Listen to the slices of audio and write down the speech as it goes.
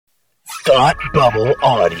Thought Bubble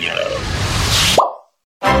Audio.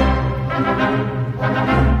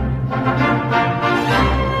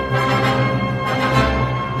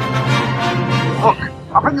 Look,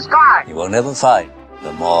 up in the sky. You will never find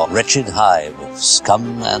the more wretched hive of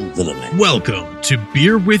scum and villainy. Welcome to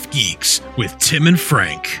Beer with Geeks with Tim and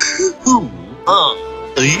Frank. Who are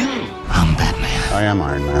you? I'm Batman. I am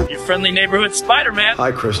Iron Man. Your friendly neighborhood Spider-Man.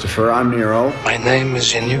 Hi, Christopher. I'm Nero. My name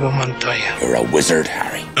is Inigo Montoya. You're a wizard,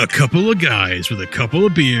 Harry. A couple of guys with a couple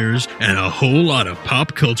of beers and a whole lot of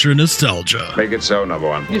pop culture nostalgia. Make it so, number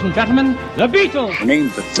one. Ladies and gentlemen, the Beatles.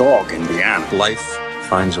 Named the dog Indiana. Life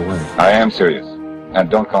finds a way. I am serious. And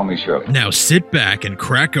don't call me Shirley. Now sit back and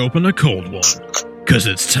crack open a cold one, because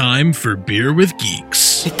it's time for Beer with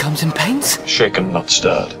Geeks. It comes in paints. Shaken, not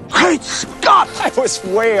stirred. Great Scott! I was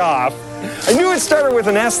way off. I knew it started with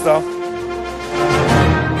an S, though.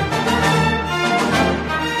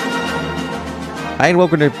 Hi, and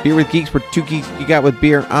welcome to Beer with Geeks, where two geeks you got with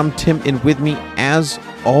beer. I'm Tim, and with me, as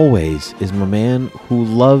always, is my man who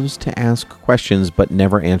loves to ask questions but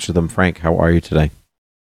never answer them. Frank, how are you today?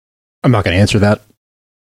 I'm not going to answer that.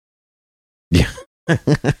 Yeah.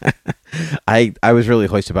 I was really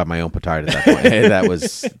hoisted by my own petard at that point. that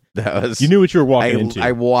was You knew what you were walking into.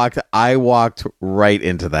 I walked right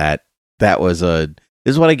into that. This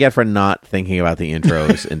is what I get for not thinking about the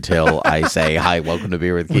intros until I say, "Hi, welcome to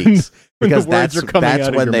Beer with Geeks," because that's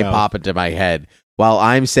when they pop into my head. While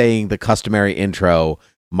I'm saying the customary intro,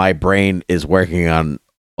 my brain is working on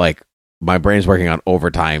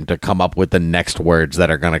overtime to come up with the next words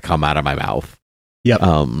that are going to come out of my mouth. Yep.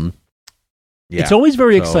 Yeah. It's always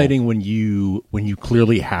very exciting when you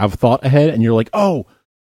clearly have thought ahead and you're like, "Oh,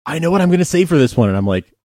 I know what I'm going to say for this one," and I'm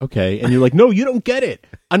like, "Okay," and you're like, "No, you don't get it.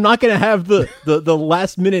 I'm not going to have the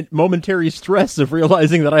last minute momentary stress of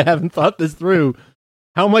realizing that I haven't thought this through.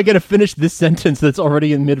 How am I going to finish this sentence that's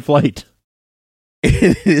already in mid-flight?"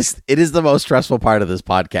 It is the most stressful part of this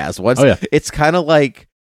podcast. It's kind of like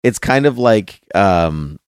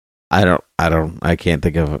I can't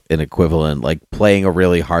think of an equivalent, like playing a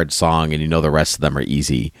really hard song and the rest of them are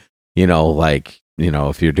easy.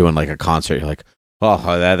 If you're doing like a concert, you're like,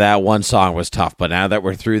 "Oh, that one song was tough, but now that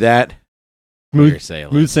we're through that, smooth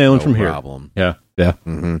sailing from problem." Here. Yeah.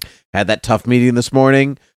 Mm-hmm. Had that tough meeting this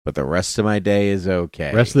morning, but the rest of my day is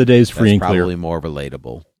okay. Rest of the day is free and clear. Probably more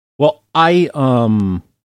relatable. Well,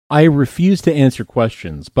 I refuse to answer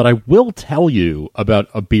questions, but I will tell you about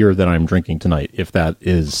a beer that I'm drinking tonight, if that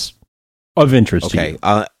is of interest to you.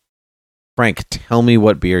 Okay, Frank, tell me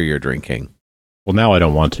what beer you're drinking. Well, now I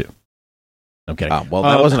don't want to. I'm kidding. Well,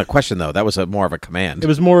 that wasn't a question, though. That was more of a command. It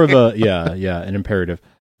was more of an imperative.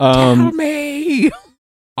 Tell me!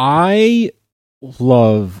 I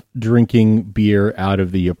love drinking beer out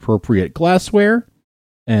of the appropriate glassware,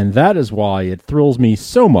 and that is why it thrills me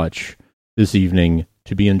so much this evening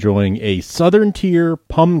to be enjoying a Southern Tier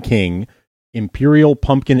Pumpkin Imperial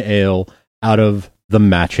Pumpkin Ale out of the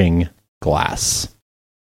matching glass.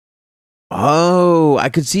 Oh, I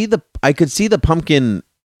could see the pumpkin.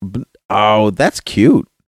 Oh, that's cute.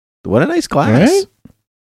 What a nice glass. Right?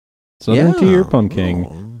 Southern Tier Pumpkin.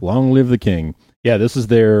 Oh. Long live the king. Yeah, this is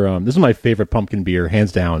this is my favorite pumpkin beer,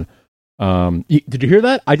 hands down. Did you hear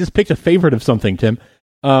that? I just picked a favorite of something, Tim.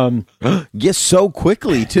 Yes, so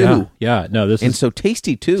quickly too. Yeah. No, this is so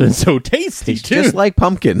tasty too. And so tasty too. Just like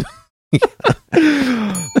pumpkin.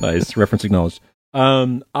 Nice reference acknowledged.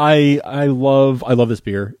 I love this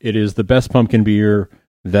beer. It is the best pumpkin beer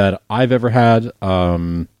that I've ever had.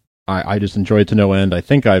 I just enjoy it to no end. I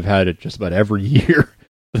think I've had it just about every year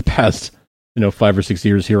the past 5 or 6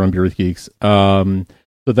 years here on Beer with Geeks. So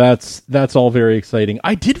that's all very exciting.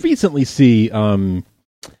 I did recently see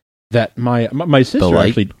that my sister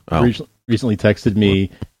actually recently texted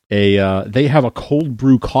me they have a cold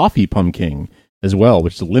brew coffee pumpkin as well,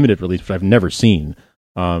 which is a limited release, which I've never seen.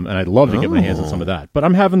 And I'd love to get my hands on some of that. But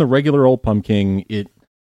I'm having the regular old pumpkin.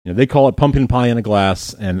 They call it pumpkin pie in a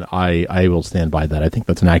glass, and I will stand by that. I think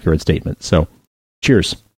that's an accurate statement. So,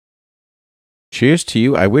 cheers. Cheers to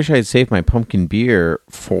you. I wish I had saved my pumpkin beer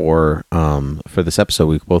for this episode.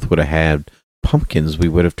 We both would have had pumpkins. We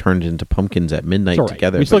would have turned into pumpkins at midnight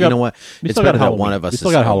together. But you know what? It's better that one of us is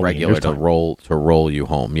still regular to roll you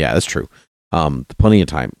home. Yeah, that's true. Plenty of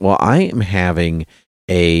time. Well, I am having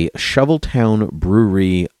a Shoveltown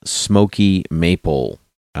Brewery Smoky Maple.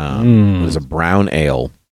 It is a brown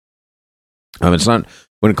ale. It's not, I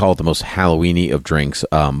wouldn't call it the most Halloween-y of drinks,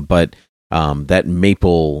 but that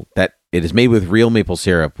maple, that it is made with real maple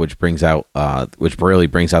syrup, which really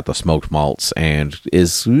brings out the smoked malts, and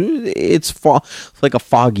it's like a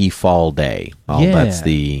foggy fall day. That's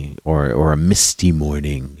or a misty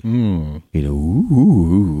morning.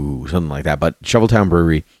 Ooh, something like that. But Shoveltown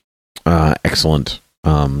Brewery, excellent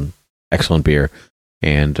beer,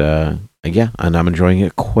 and and I'm enjoying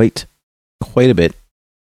it quite a bit.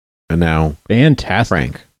 And now, fantastic,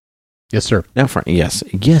 Frank. Yes, sir. Now, Frank.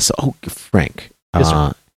 Yes. Oh, Frank. Yes,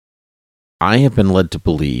 sir. I have been led to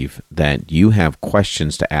believe that you have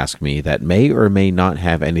questions to ask me that may or may not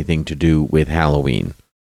have anything to do with Halloween.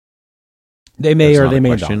 They may or they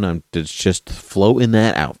may not. I'm just floating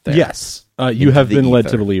that out there. Yes, you have been led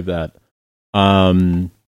to believe that.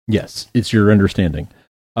 Yes, it's your understanding.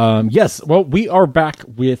 Yes, well, we are back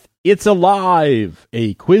with It's Alive,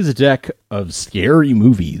 a quiz deck of scary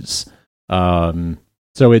movies.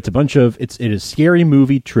 So it's it is scary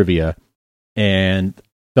movie trivia, and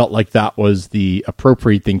felt like that was the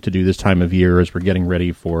appropriate thing to do this time of year as we're getting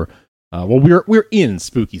ready for. We're in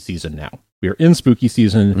spooky season now. We're in spooky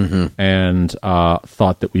season, and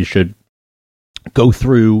thought that we should go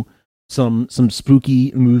through some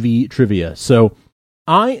spooky movie trivia. So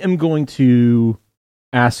I am going to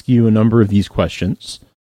ask you a number of these questions.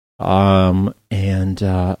 How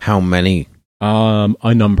many?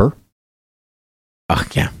 A number. Oh,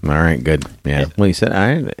 yeah. All right, good. Yeah. Well, you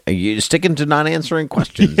said you're sticking to not answering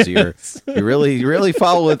questions. Yes. You really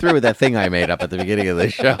following through with that thing I made up at the beginning of the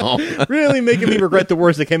show. Really making me regret the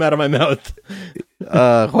words that came out of my mouth.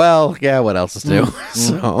 Well, yeah. What else is new?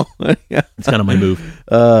 So, yeah, it's kind of my move.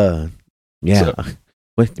 Yeah. So,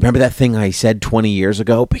 remember that thing I said 20 years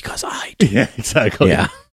ago? Because I do. Yeah, exactly. Yeah.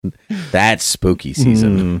 That's spooky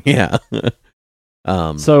season. Yeah.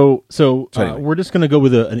 So anyway. We're just going to go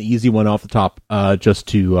with an easy one off the top, just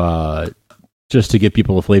to give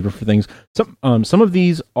people a flavor for things. Some of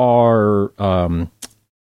these are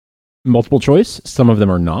multiple choice. Some of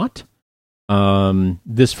them are not.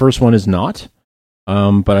 This first one is not,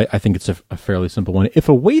 but I think it's a fairly simple one. If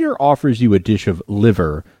a waiter offers you a dish of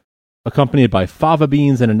liver, accompanied by fava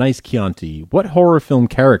beans and a nice Chianti, what horror film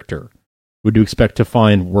character would you expect to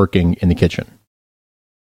find working in the kitchen?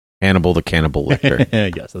 Hannibal the Cannibal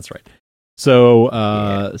Lecter. Yes, that's right.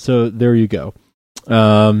 So, so there you go.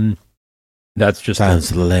 That's just Silence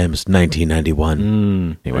of the Lambs, 1991.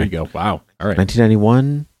 Anyway. There you go. Wow. All right.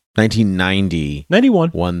 1991? 1990.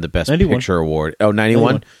 91. Won the Best Picture Award. Oh,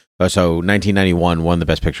 91? So 1991 won the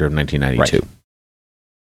Best Picture of 1992. Right.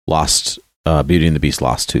 Lost, Beauty and the Beast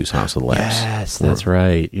lost to Silence of the Lambs. Yes, that's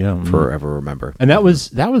right. Yeah. Forever remember. And that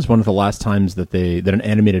was one of the last times that an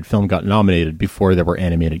animated film got nominated before there were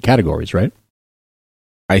animated categories, right?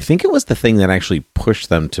 I think it was the thing that actually pushed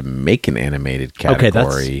them to make an animated category.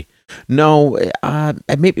 Okay, no,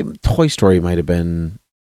 maybe Toy Story might have been.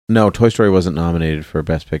 No, Toy Story wasn't nominated for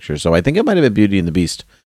Best Picture, so I think it might have been Beauty and the Beast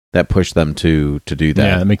that pushed them to do that.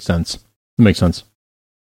 Yeah, that makes sense.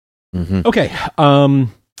 Mm-hmm. Okay.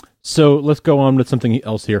 So let's go on with something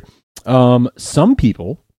else here. Some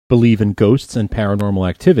people believe in ghosts and paranormal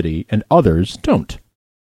activity, and others don't.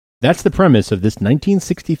 That's the premise of this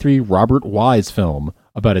 1963 Robert Wise film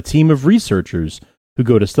about a team of researchers who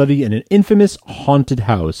go to study in an infamous haunted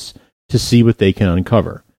house to see what they can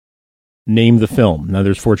uncover. Name the film. Now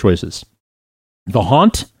there's 4 choices. The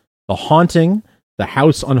Haunt, The Haunting, The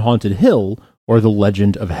House on Haunted Hill, or The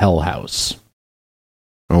Legend of Hell House.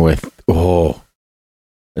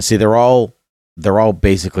 See, they're all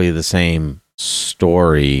basically the same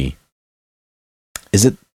story. Is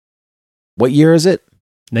it? What year is it?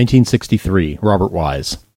 1963. Robert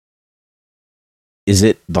Wise. Is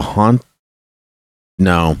it The Haunt?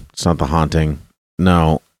 No, it's not The Haunting.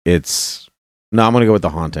 No, it's. No, I'm gonna go with The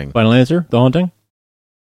Haunting. Final answer. The Haunting.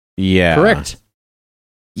 Yeah. Correct.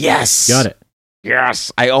 Yes. Got it.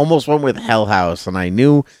 Yes. I almost went with Hell House, and I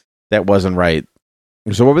knew that wasn't right.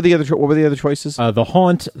 So what were the other choices? The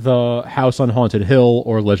Haunt, The House on Haunted Hill,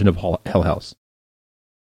 or Legend of Hell House.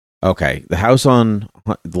 Okay, The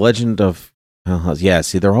Legend of Hell House. Yeah,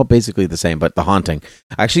 see, they're all basically the same, but The Haunting.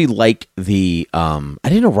 I actually like the. I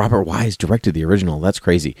didn't know Robert Wise directed the original. That's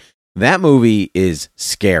crazy. That movie is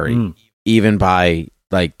scary, even by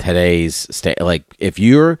like today's like if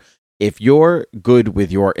you're good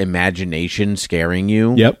with your imagination scaring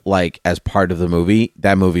you, like as part of the movie,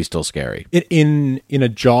 that movie's still scary. In a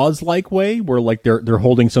Jaws-like way, where like they're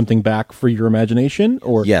holding something back for your imagination,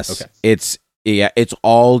 or yes, okay. It's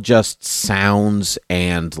all just sounds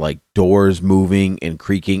and like doors moving and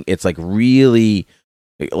creaking. It's like really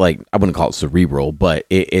like I wouldn't call it cerebral, but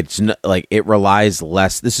it's not, like it relies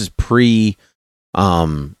less. This is pre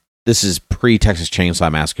this is pre Texas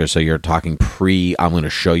Chainsaw Massacre, so you're talking pre I'm going to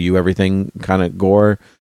show you everything kind of gore.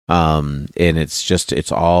 And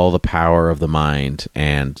it's all the power of the mind.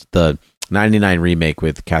 And the 99 remake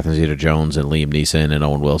with Catherine Zeta-Jones and Liam Neeson and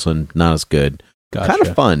Owen Wilson, not as good. Gotcha. Kind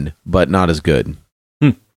of fun, but not as good.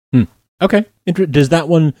 Okay. Does that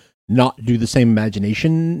one not do the same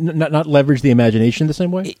imagination, not leverage the imagination the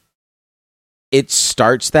same way? It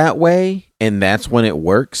starts that way, and that's when it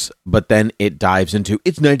works, but then it dives into,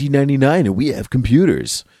 it's 1999 and we have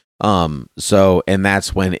computers. And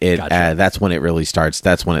that's when it Gotcha. that's when it really starts.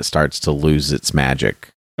 That's when it starts to lose its magic.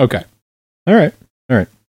 Okay. All right.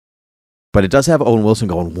 But it does have Owen Wilson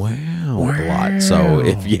going, wow, a lot. So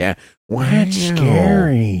wow. That's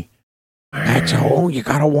scary. That's you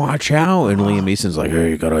gotta watch out. And Liam Neeson's like,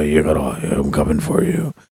 hey, you gotta, I'm coming for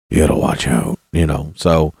you. You gotta watch out.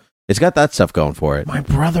 So it's got that stuff going for it. My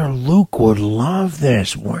brother Luke would love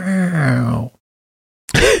this. Wow.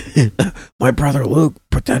 My brother Luke,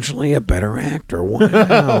 potentially a better actor.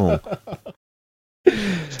 Wow.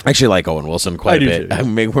 I actually like Owen Wilson quite a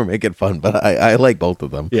bit. We're making fun, but I like both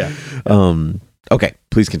of them. Yeah. Okay,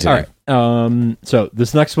 please continue. All right. So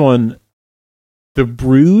this next one, The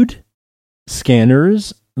Brood,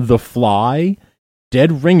 Scanners, The Fly,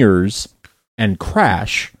 Dead Ringers, and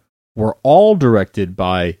Crash were all directed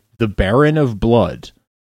by the Baron of Blood,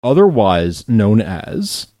 otherwise known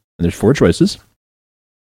as, and there's 4 choices,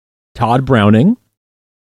 Todd Browning,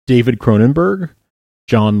 David Cronenberg,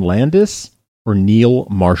 John Landis, or Neil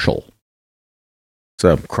Marshall.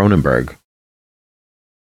 So Cronenberg,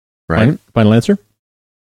 right? Final answer?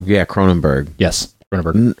 Yeah, Cronenberg. Yes,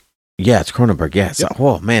 Cronenberg. Yeah, it's Cronenberg. Yes. Yep.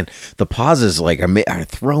 Oh man, the pauses are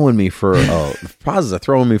throwing me for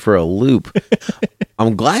a loop.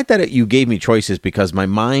 I'm glad that you gave me choices because my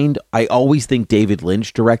mind, I always think David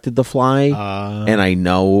Lynch directed The Fly, and I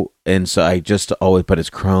know, and so I just always, but it's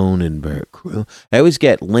Cronenberg. I always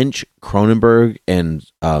get Lynch, Cronenberg, and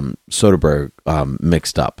Soderbergh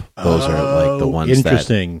mixed up. Those are like the ones.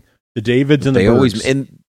 Interesting. The Davids and the always,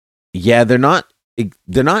 and yeah, they're not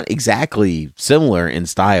exactly similar in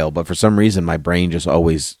style, but for some reason my brain just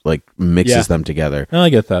always like mixes them together. I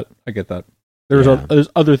get that. There's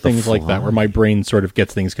other things like that where my brain sort of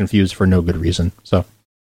gets things confused for no good reason. So,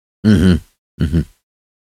 okay.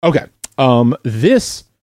 This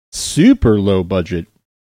super low budget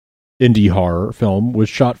indie horror film was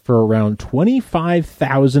shot for around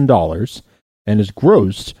 $25,000 and has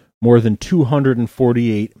grossed more than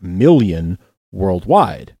 $248 million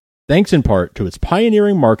worldwide, thanks in part to its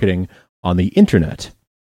pioneering marketing on the internet.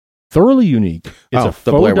 Thoroughly unique. It's a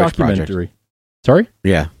faux documentary. Sorry?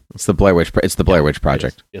 Yeah. It's the Blair Witch. It's the Blair Witch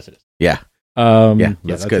Project. Yes, it is. Yeah.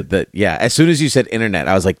 That's good. As soon as you said internet,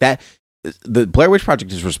 I was like, that. The Blair Witch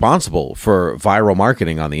Project is responsible for viral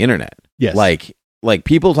marketing on the internet. Yes. Like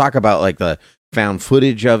people talk about like the found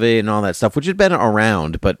footage of it and all that stuff, which had been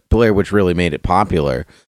around, but Blair Witch really made it popular.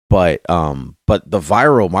 But the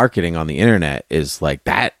viral marketing on the internet is like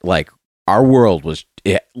that. Like our world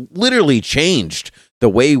it literally changed the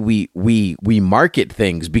way we market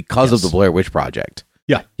things because of the Blair Witch Project.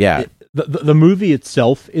 Yeah. The movie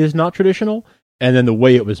itself is not traditional, and then the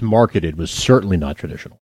way it was marketed was certainly not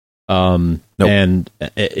traditional. Nope. And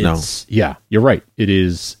it's you're right. It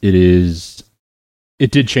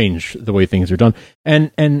did change the way things are done,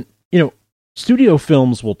 and studio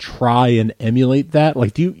films will try and emulate that.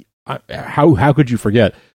 Like, how could you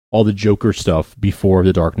forget all the Joker stuff before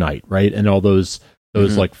The Dark Knight, right? And all those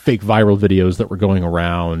like fake viral videos that were going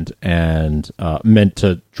around and meant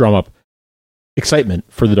to drum up excitement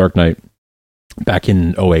for The Dark Knight back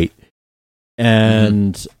in 2008.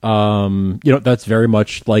 And that's very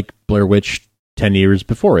much like Blair Witch 10 years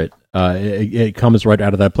before it. It comes right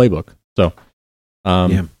out of that playbook. So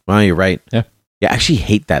well, you're right. Yeah, I actually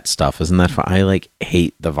hate that stuff. Isn't that fun? I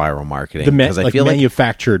hate the viral marketing because I feel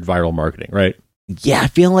manufactured viral marketing, right? Yeah, I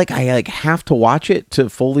feel like I have to watch it to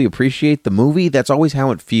fully appreciate the movie. That's always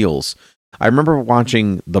how it feels. I remember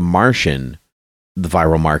watching The Martian, the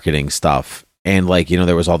viral marketing stuff, and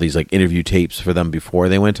there was all these like interview tapes for them before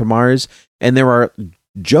they went to Mars, and there are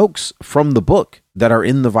jokes from the book that are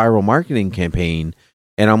in the viral marketing campaign,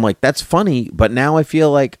 and I'm like, that's funny, but now I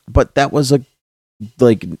feel like, but that was a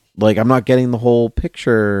like I'm not getting the whole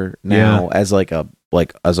picture now as a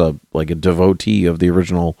devotee of the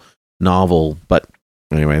original novel. But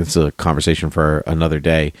anyway, it's a conversation for another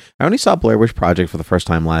day. I only saw Blair Witch Project for the first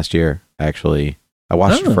time last year. Actually, I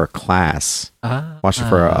watched it for a class. Watched it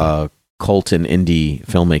for a cult and indie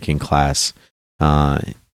filmmaking class,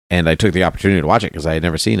 and I took the opportunity to watch it because I had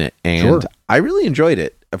never seen it, and I really enjoyed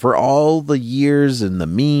it for all the years and the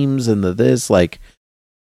memes and the this. Like,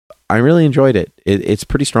 I really enjoyed it. It's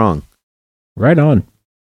pretty strong. Right on.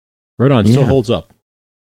 Still holds up.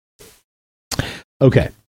 Okay.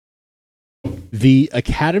 The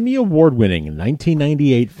Academy Award-winning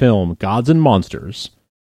 1998 film Gods and Monsters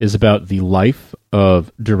is about the life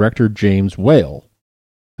of director James Whale,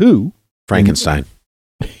 who... Frankenstein.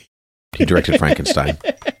 He directed Frankenstein.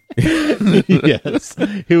 Yes.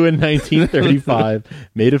 Who in 1935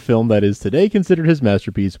 made a film that is today considered his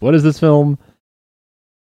masterpiece. What is this film?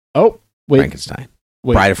 Oh, wait. Frankenstein.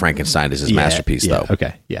 Bride of Frankenstein is his masterpiece, though.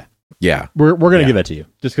 Okay, yeah. Yeah. We're going to give that to you,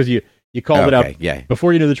 just because you called it out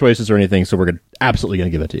before you knew the choices or anything, so we're absolutely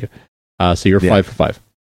going to give it to you. So you're 5 for 5.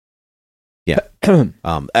 Yeah.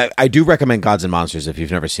 I do recommend Gods and Monsters if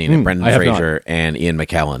you've never seen it. Brendan Fraser and Ian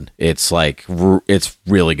McKellen. It's like it's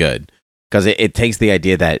really good because it takes the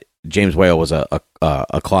idea that James Whale was a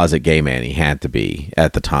closet gay man. He had to be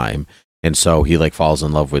at the time, and so he like falls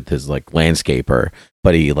in love with his like landscaper.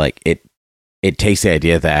 But he like it takes the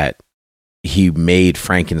idea that he made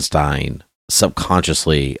Frankenstein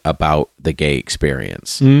subconsciously about the gay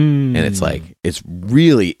experience, and it's like it's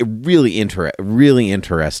really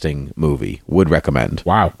interesting movie. Would recommend.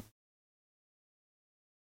 Wow.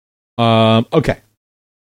 Okay,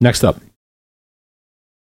 next up,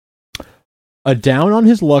 a down on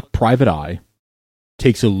his luck private eye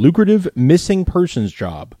takes a lucrative missing persons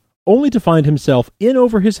job only to find himself in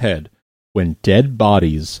over his head when dead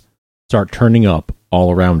bodies start turning up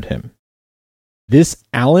all around him. This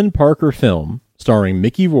Alan Parker film, starring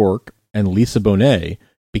Mickey Rourke and Lisa Bonet,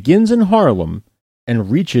 begins in Harlem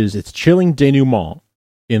and reaches its chilling denouement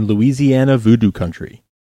in Louisiana voodoo country.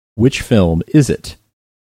 Which film is it?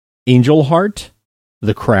 Angel Heart,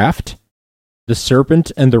 The Craft, The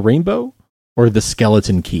Serpent and the Rainbow, or The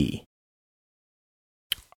Skeleton Key?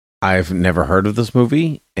 I've never heard of this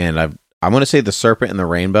movie, and I'm going to say The Serpent and the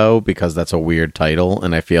Rainbow because that's a weird title,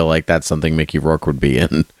 and I feel like that's something Mickey Rourke would be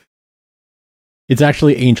in. It's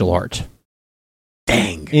actually Angel Heart.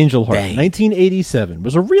 Dang. Angel Heart. 1987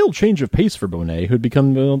 was a real change of pace for Bonet, who had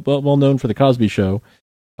become well known for The Cosby Show.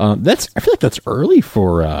 I feel like that's early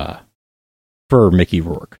for Mickey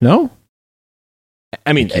Rourke. No?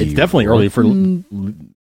 I mean, it's definitely early for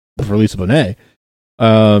Lisa Bonet.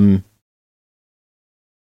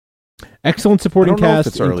 Excellent supporting cast. I don't know if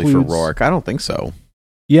it's early for Rourke. I don't think so.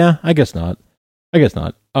 Yeah, I guess not.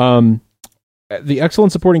 The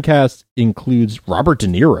excellent supporting cast includes Robert De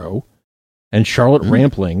Niro and Charlotte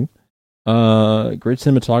Rampling. Great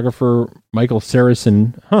cinematographer Michael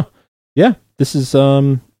Saracen. Huh. Yeah, this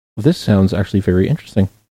sounds actually very interesting.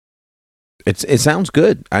 It sounds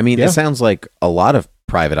good. I mean, it sounds like a lot of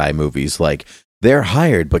private eye movies. Like, they're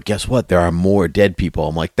hired, but guess what? There are more dead people.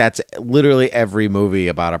 I'm like, that's literally every movie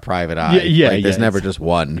about a private eye. There's never just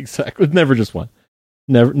one. Exactly. Never just one.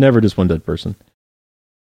 Never just one dead person.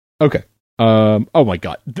 Okay. Oh my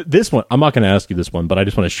God. This one, I'm not going to ask you this one, but I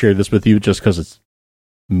just want to share this with you just because it's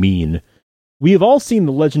mean. We have all seen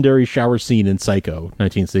the legendary shower scene in Psycho,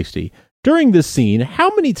 1960. During this scene, how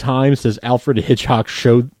many times does Alfred Hitchcock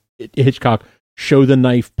show the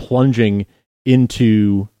knife plunging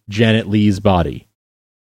into Janet Leigh's body?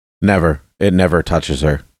 Never. It never touches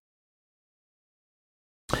her.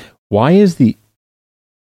 Why is the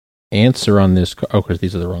answer on this? Because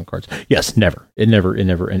these are the wrong cards. Yes, never. It never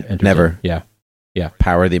enters. Never. Yeah.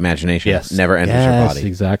 Power of the imagination. Yes. Never enters your body.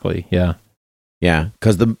 Exactly. Yeah. Yeah.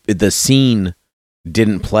 Because the scene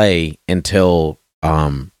didn't play until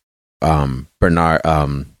Bernard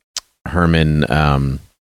Herrmann.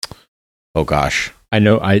 Oh gosh. I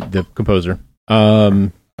know. The composer.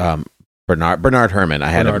 Bernard Herrmann. I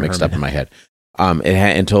had it mixed up in my head. It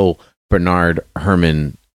had until Bernard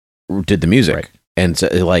Herrmann did the music. Right. And so,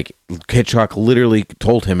 like, Hitchcock literally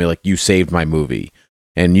told him, like, you saved my movie.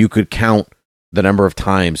 And you could count the number of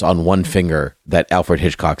times on one finger that Alfred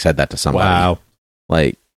Hitchcock said that to somebody. Wow.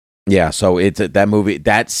 Like, yeah, so it's that movie,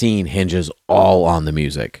 that scene hinges all on the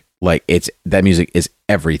music. Like, that music is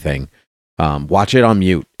everything. Watch it on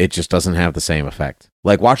mute. It just doesn't have the same effect.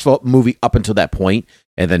 Like, watch the movie up until that point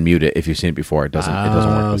and then mute it if you've seen it before. It doesn't work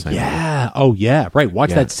the same. Yeah. Way. Oh, yeah. Right. Watch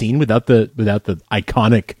that scene without the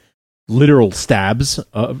iconic literal stabs,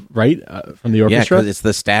 right, from the orchestra. Yeah, because it's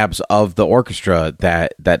the stabs of the orchestra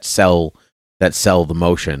that sell the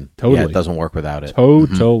motion. Totally, yeah, it doesn't work without it.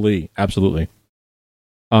 Totally, absolutely.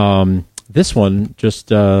 This one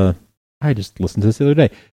I just listened to this the other day.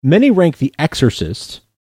 Many rank The Exorcist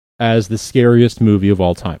as the scariest movie of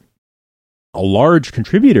all time. A large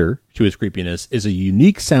contributor to its creepiness is a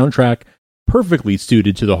unique soundtrack perfectly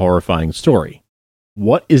suited to the horrifying story.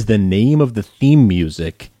 What is the name of the theme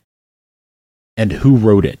music? And who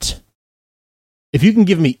wrote it? If you can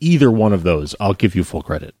give me either one of those, I'll give you full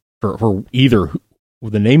credit. for either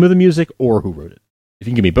the name of the music or who wrote it. If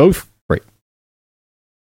you can give me both, great.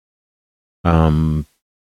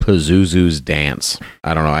 Pazuzu's Dance.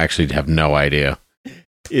 I don't know. I actually have no idea.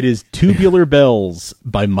 It is Tubular Bells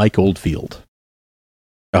by Mike Oldfield.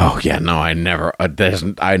 Oh yeah, no, I never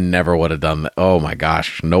would have done that. Oh my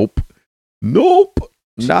gosh, nope,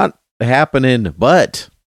 not happening. But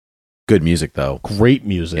good music though, great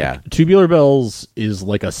music. Yeah, Tubular Bells is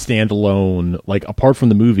like a standalone. Like apart from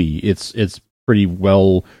the movie, it's pretty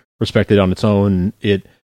well respected on its own. It,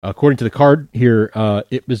 according to the card here,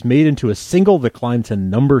 it was made into a single that climbed to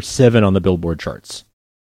number 7 on the Billboard charts.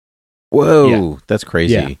 Whoa, that's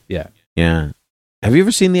crazy. Yeah. Have you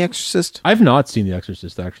ever seen The Exorcist? I've not seen The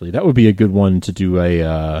Exorcist, actually. That would be a good one to do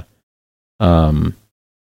a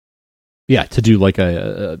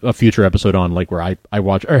future episode on, like where I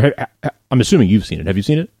watch. Or, I'm assuming you've seen it. Have you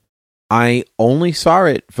seen it? I only saw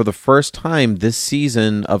it for the first time this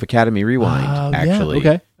season of Academy Rewind. Actually,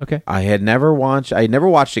 yeah. Okay. I had never watched it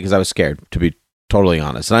because I was scared, to be totally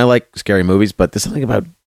honest. And I like scary movies, but there's something about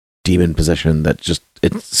demon possession that just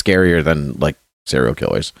it's scarier than like serial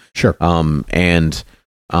killers. Sure. I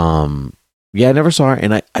never saw it,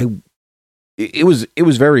 and it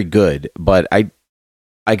was very good, but I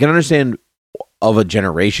can understand of a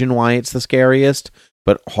generation why it's the scariest,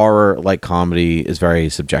 but horror, like comedy, is very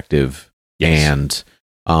subjective. Yes.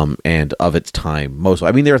 and of its time.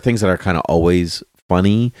 There are things that are kind of always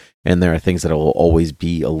funny, and there are things that will always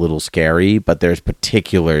be a little scary, but there's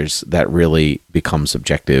particulars that really become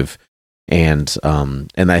subjective. And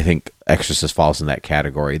I think Exorcist falls in that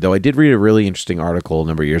category. Though I did read a really interesting article a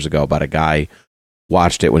number of years ago about a guy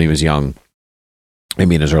watched it when he was young,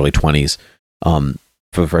 maybe in his early 20s,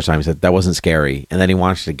 for the first time. He said that wasn't scary, and then he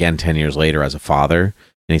watched it again 10 years later as a father,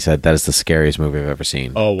 and he said that is the scariest movie I've ever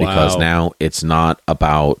seen. Oh, wow. Because now it's not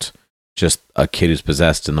about just a kid who's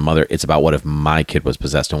possessed and the mother. It's about what if my kid was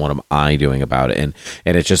possessed and what am I doing about it, and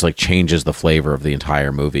it just like changes the flavor of the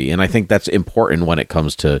entire movie. And I think that's important when it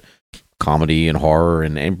comes to comedy and horror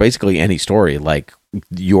and basically any story. Like,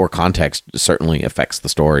 your context certainly affects the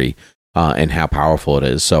story and how powerful it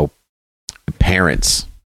is. So parents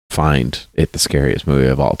find it the scariest movie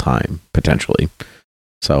of all time, potentially.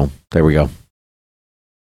 So there we go.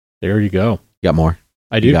 There you go. You got more?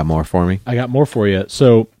 I do. You got more for me? I got more for you.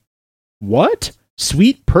 So what?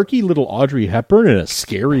 Sweet, perky little Audrey Hepburn in a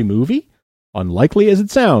scary movie? Unlikely as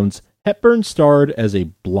it sounds, Hepburn starred as a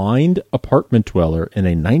blind apartment dweller in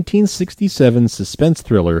a 1967 suspense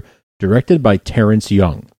thriller directed by Terrence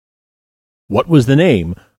Young. What was the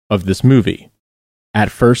name of this movie?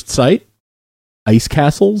 At First Sight? Ice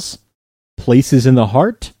Castles? Places in the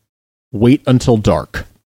Heart? Wait Until Dark?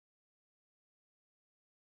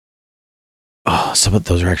 Oh, some of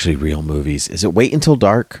those are actually real movies. Is it Wait Until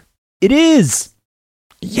Dark? It is!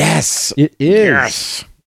 Yes! It is! Yes!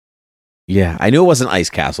 Yeah, I knew it wasn't Ice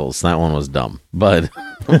Castles. That one was dumb. But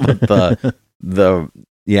the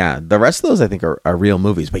rest of those I think are real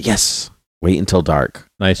movies. But yes, Wait Until Dark.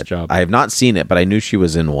 Nice job. I have not seen it, but I knew she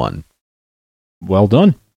was in one. Well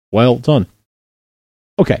done. Well done.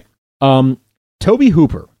 Okay. Tobe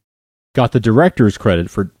Hooper got the director's credit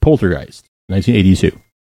for Poltergeist, 1982.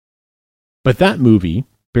 But that movie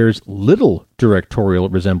bears little directorial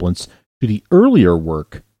resemblance to the earlier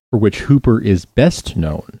work for which Hooper is best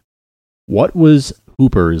known. What was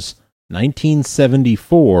Hooper's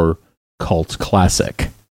 1974 cult classic?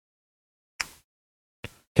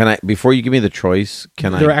 Can I, before you give me the choice,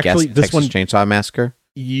 can I guess Texas Chainsaw Massacre?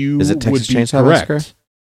 Is it Texas Chainsaw Massacre?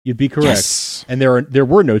 You'd be correct. Yes. And there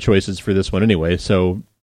were no choices for this one anyway, so...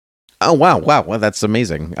 Oh, wow. Well, that's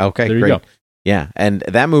amazing. Okay, there you great. go. Yeah, and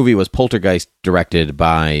that movie was Poltergeist, directed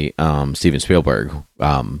by Steven Spielberg.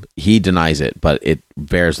 He denies it, but it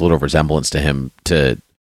bears little resemblance to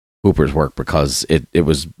Hooper's work because it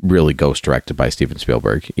was really ghost directed by Steven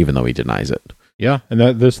Spielberg, even though he denies it. Yeah, and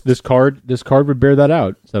this card would bear that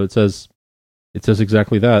out. So it says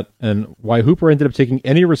exactly that, and why Hooper ended up taking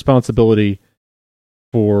any responsibility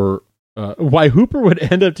for why Hooper would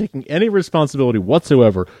end up taking any responsibility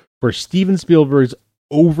whatsoever for Steven Spielberg's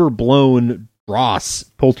overblown Ross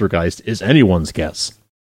Poltergeist is anyone's guess.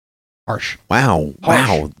 Harsh. Wow.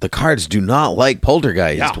 The cards do not like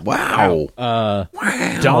Poltergeist. Yeah. Wow.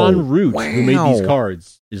 Don Root, who made these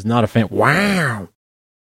cards, is not a fan. Wow.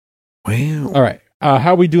 All right.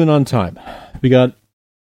 How are we doing on time? We got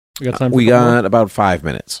time for We got about 5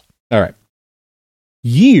 minutes. All right.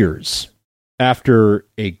 Years after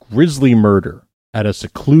a grisly murder at a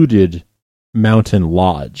secluded mountain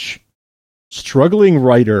lodge, struggling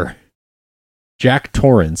writer Jack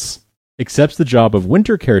Torrance accepts the job of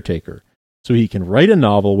winter caretaker so he can write a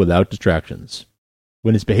novel without distractions.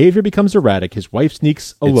 When his behavior becomes erratic, his wife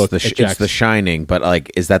sneaks a look at Jack's... It's The Shining, but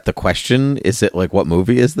like, is that the question? Is it like, what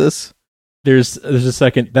movie is this? There's a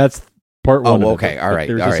second. That's part one. Oh, okay. All right.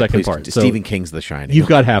 There's a second please, part. Stephen King's The Shining. You've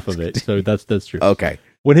got half of it, so that's true. Okay.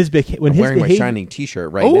 When his wearing my Shining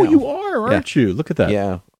T-shirt right now. Oh, you are, aren't you? Look at that.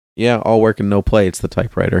 Yeah. All work and no play. It's the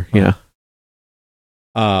typewriter. Yeah.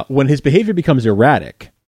 When his behavior becomes erratic,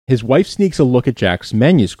 his wife sneaks a look at Jack's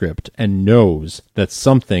manuscript and knows that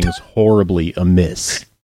something's horribly amiss.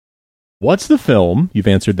 What's the film? You've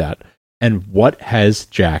answered that. And what has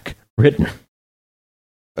Jack written?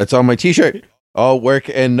 It's on my T-shirt. All work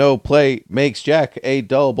and no play makes Jack a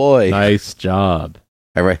dull boy. Nice job.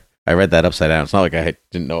 I read that upside down. It's not like I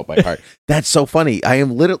didn't know it by heart. That's so funny. I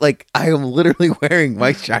am literally wearing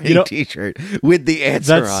my Shining T-shirt with the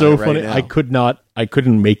answer on it. That's so right funny. now. I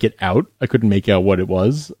couldn't make it out. I couldn't make out what it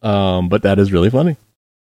was. But that is really funny.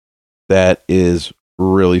 That is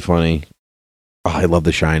really funny. Oh, I love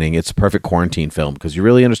The Shining. It's a perfect quarantine film because you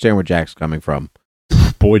really understand where Jack's coming from.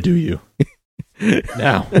 Boy, do you.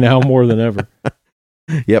 Now more than ever.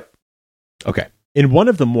 Yep. Okay. In one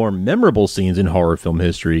of the more memorable scenes in horror film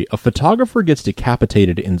history, a photographer gets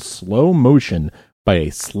decapitated in slow motion by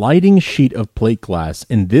a sliding sheet of plate glass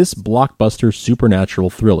in this blockbuster supernatural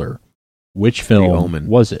thriller. Which film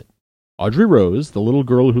was it? Audrey Rose, the little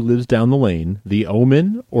girl who lives down the lane, The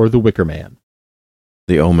Omen, or The Wicker Man?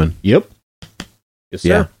 The Omen. Yep. Yes, sir.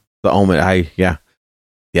 Yeah. The Omen. Yeah,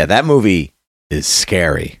 that movie is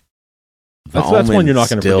scary. That's one you're not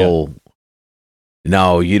going to forget.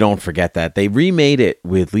 No, you don't forget that. They remade it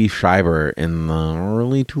with Liev Schreiber in the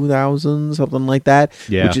early 2000s, something like that.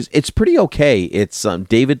 Yeah. It's pretty okay. It's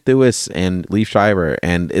David Thewlis and Liev Schreiber,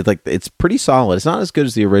 and it's pretty solid. It's not as good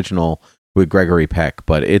as the original with Gregory Peck,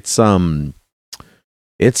 but it's something.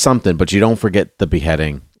 But you don't forget the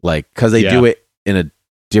beheading, because they do it in a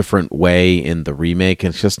different way in the remake.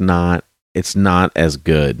 It's just not. It's not as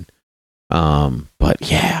good. But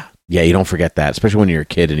yeah, you don't forget that, especially when you're a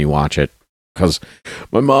kid and you watch it. Because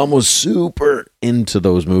my mom was super into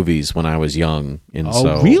those movies when I was young, and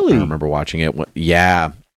really? I remember watching it.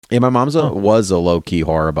 Yeah, my mom's was a low key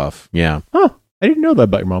horror buff. Yeah, I didn't know that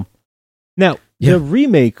about your mom. Now the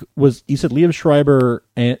remake was, you said Liev Schreiber,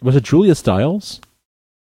 and was it Julia Stiles?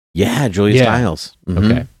 Yeah, Julia Stiles.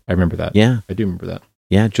 Mm-hmm. Okay, I remember that. Yeah, I do remember that.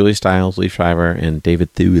 Yeah, Julia Stiles, Liev Schreiber, and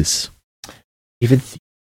David Thewlis.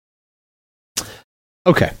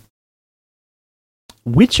 Okay.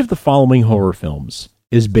 Which of the following horror films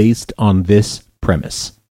is based on this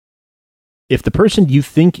premise? If the person you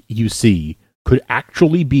think you see could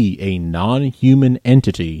actually be a non-human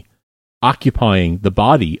entity occupying the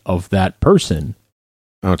body of that person...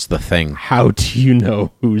 Oh, it's The Thing. How do you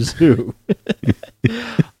know who's who?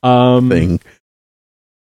 Thing.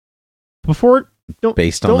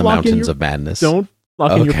 Based on the Mountains of Madness. Don't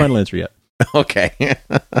lock in your final answer yet. Okay.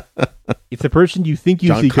 If the person you think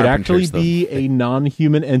you see could actually be a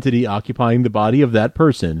non-human entity occupying the body of that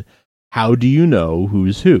person, how do you know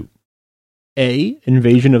who's who? A.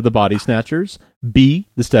 Invasion of the Body Snatchers. B.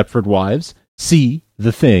 The Stepford Wives. C.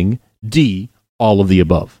 The Thing. D. All of the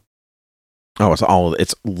above. Oh,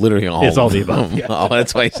 it's literally all. It's all the above. Yeah.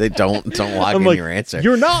 That's why I say don't lock in your answer.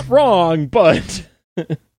 You're not wrong, but.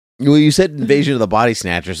 Well, you said Invasion of the Body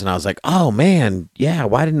Snatchers, and I was like, oh, man, yeah,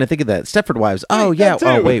 why didn't I think of that? Stepford Wives. Oh, yeah.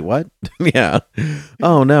 Oh, wait, what? Yeah.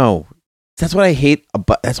 Oh, no. That's what I hate.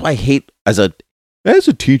 That's why I hate as a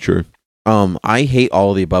teacher. I hate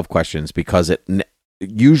all of the above questions because it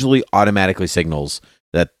usually automatically signals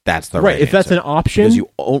that's the right answer. If that's an option,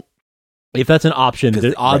 if that's an option,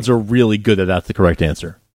 the odds are really good that that's the correct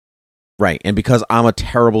answer. Right. And because I'm a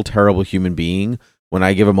terrible, terrible human being, when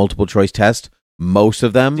I give a multiple choice test, most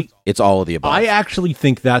of them, it's all of the above. I actually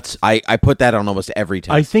think that's... I put that on almost every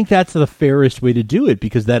test. I think that's the fairest way to do it,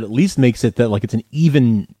 because that at least makes it that it's an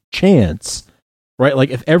even chance, right? Like,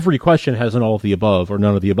 if every question has an all of the above or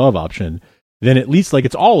none of the above option, then at least,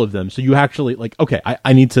 it's all of them. So you actually, okay,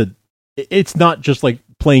 I need to... It's not just,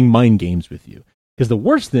 playing mind games with you. Because the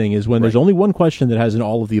worst thing is when there's only one question that has an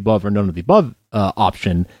all of the above or none of the above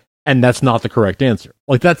option, and that's not the correct answer.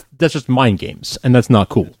 That's just mind games, and that's not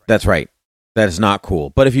cool. That's right. That is not cool.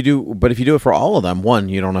 But if you do it for all of them, one,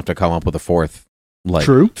 you don't have to come up with a fourth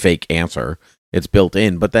fake answer. It's built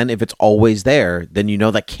in. But then if it's always there, then you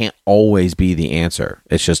know that can't always be the answer.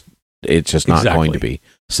 It's just not going to be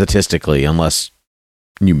statistically unless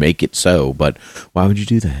you make it so. But why would you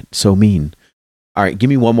do that? So mean. All right, give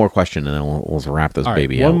me one more question and then we'll wrap this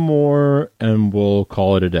baby out. One more and we'll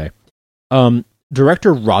call it a day.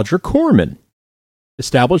 Director Roger Corman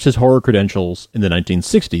established his horror credentials in the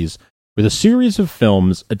 1960s with a series of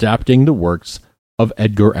films adapting the works of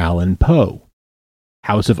Edgar Allan Poe.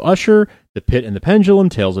 House of Usher, The Pit and the Pendulum,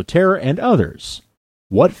 Tales of Terror, and others.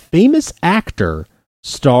 What famous actor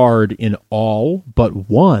starred in all but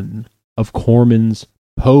one of Corman's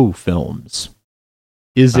Poe films?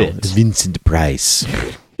 Is it Vincent Price?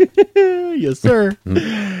 Yes, sir.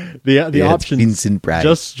 The options, Vincent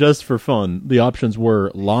Price. just for fun, the options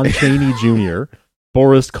were Lon Chaney Jr.,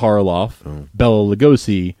 Boris Karloff, Bela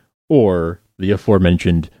Lugosi, or the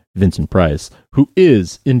aforementioned Vincent Price, who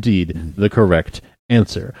is indeed the correct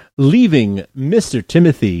answer, leaving Mr.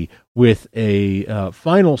 Timothy with a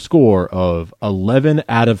final score of 11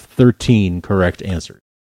 out of 13 correct answers.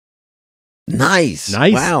 Nice.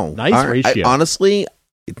 Nice. Wow. Nice ratio. Honestly,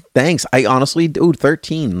 thanks. I honestly,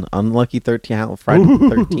 13. Unlucky 13, Friday the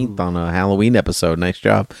 13th on a Halloween episode. Nice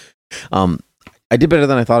job. I did better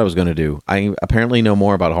than I thought I was going to do. I apparently know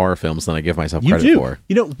more about horror films than I give myself credit for.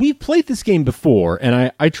 You know, we played this game before,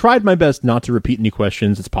 and I tried my best not to repeat any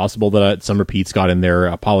questions. It's possible that some repeats got in there.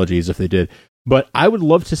 Apologies if they did. But I would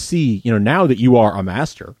love to see, now that you are a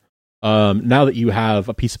master, now that you have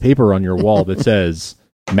a piece of paper on your wall that says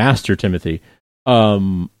Master Timothy,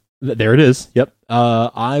 there it is. Yep.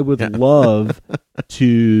 I would love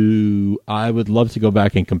to go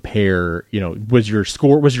back and compare, was your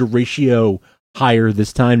ratio higher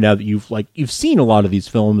this time now that you've seen a lot of these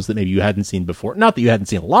films that maybe you hadn't seen before? Not that you hadn't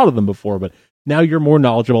seen a lot of them before, but now you're more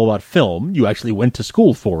knowledgeable about film. You actually went to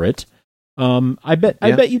school for it. I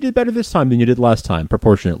bet you did better this time than you did last time,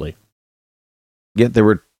 proportionately. Yeah, there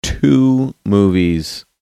were 2 movies,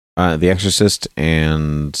 The Exorcist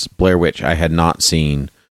and Blair Witch, I had not seen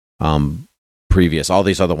previous. All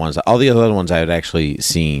the other ones I had actually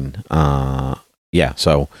seen. But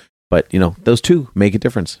those 2 make a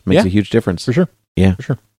difference. Makes a huge difference for sure. Yeah, for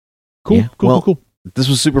sure. Cool. Cool. This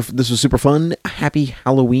was super fun. Happy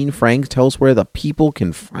Halloween, Frank. Tell us where the people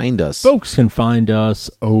can find us. Folks can find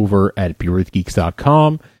us over at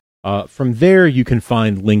beerwithgeeks.com. From there, you can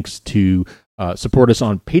find links to support us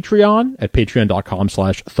on Patreon at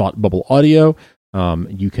patreon.com/thoughtbubbleaudio.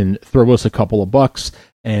 You can throw us a couple of bucks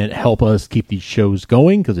and help us keep these shows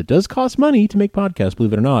going, because it does cost money to make podcasts,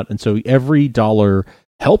 believe it or not. And so every dollar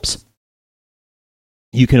helps.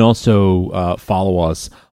 You can also follow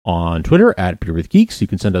us on Twitter at beerwithgeeks. You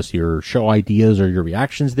can send us your show ideas or your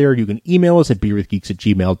reactions there. You can email us at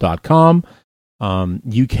beerwithgeeks@gmail.com.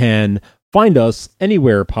 You can find us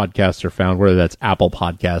anywhere podcasts are found, whether that's Apple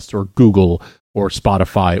Podcasts or Google or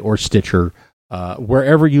Spotify or Stitcher.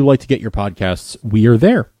 Wherever you like to get your podcasts, we are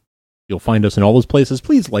there. You'll find us in all those places.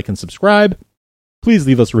 Please like and subscribe. Please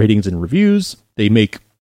leave us ratings and reviews. They make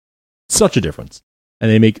such a difference,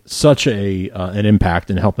 and they make such an impact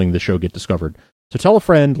in helping the show get discovered. So tell a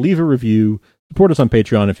friend, leave a review, support us on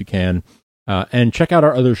Patreon if you can, and check out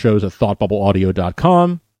our other shows at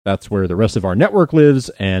thoughtbubbleaudio.com. That's where the rest of our network lives,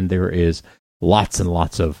 and there is lots and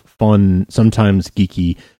lots of fun, sometimes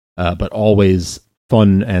geeky, but always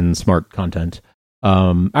fun and smart content.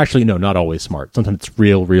 Actually, no, not always smart. Sometimes it's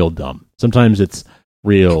real dumb. Sometimes it's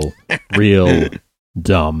real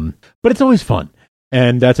dumb, but it's always fun.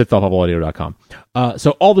 And that's at thoughtbubbleaudio.com.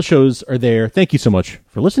 So all the shows are there. Thank you so much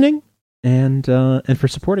for listening and for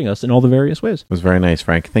supporting us in all the various ways. It was very nice,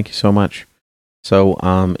 Frank. Thank you so much. So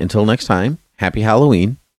until next time, happy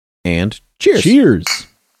Halloween and cheers. Cheers.